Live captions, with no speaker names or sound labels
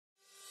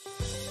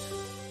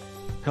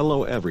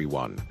Hello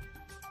everyone.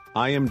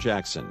 I am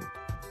Jackson.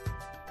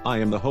 I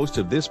am the host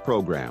of this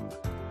program.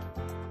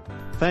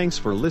 Thanks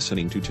for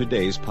listening to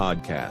today's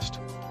podcast.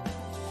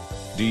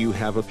 Do you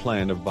have a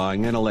plan of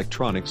buying an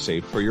electronic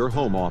safe for your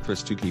home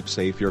office to keep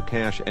safe your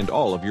cash and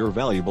all of your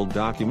valuable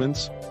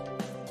documents?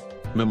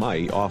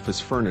 Mahmayi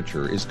Office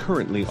Furniture is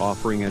currently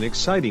offering an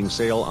exciting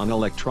sale on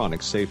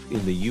electronic safe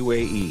in the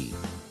UAE.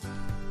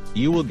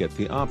 You will get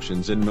the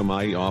options in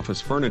Mahmayi Office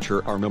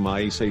Furniture are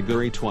Mahmayi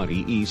Seguri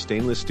 20E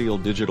Stainless Steel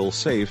Digital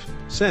Safe,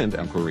 Send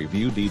Inquiry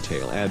View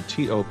Detail Add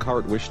TO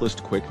Cart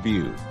Wishlist Quick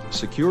View,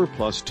 Secure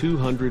Plus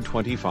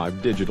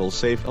 225 Digital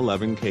Safe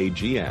 11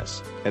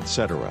 kgs,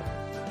 etc.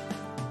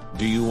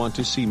 Do you want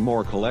to see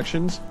more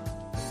collections?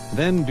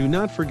 Then do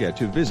not forget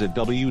to visit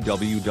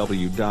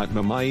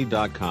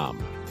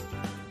www.mahmayi.com.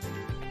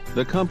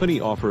 The company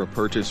offer a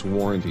purchase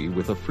warranty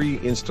with a free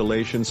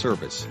installation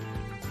service.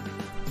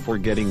 For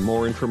getting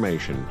more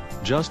information,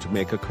 just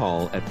make a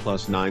call at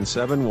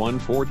 +971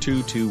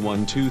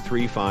 4221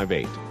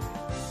 2358.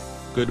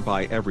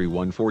 Goodbye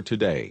everyone for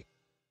today.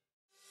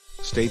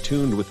 Stay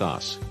tuned with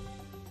us.